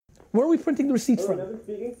Where are we printing the receipts from? Nevin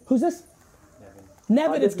speaking. Who's this?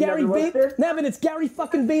 Nevin, it's Gary Nevin, Nevin, it's Gary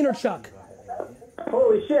fucking Vaynerchuk.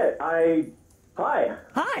 Holy shit! Hi.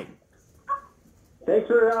 Hi. Thanks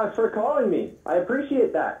for calling me. I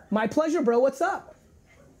appreciate that. My pleasure, bro. What's up?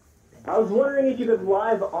 I was wondering if you could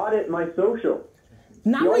live audit my social.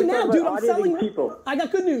 Not right now, dude. I'm selling people. I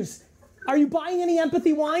got good news. Are you buying any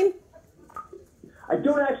empathy wine? I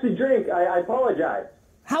don't actually drink. I apologize.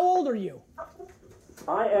 How old are you?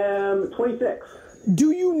 I am 26.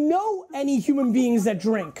 Do you know any human beings that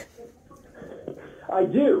drink? I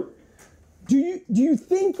do. Do you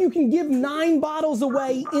think you can give 9 bottles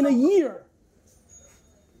away in a year?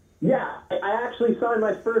 Yeah, I actually signed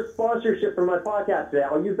my first sponsorship for my podcast today.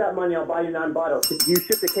 I'll use that money. I'll buy you 9 bottles. You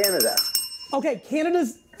ship to Canada. Okay,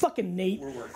 Canada's fucking Nate.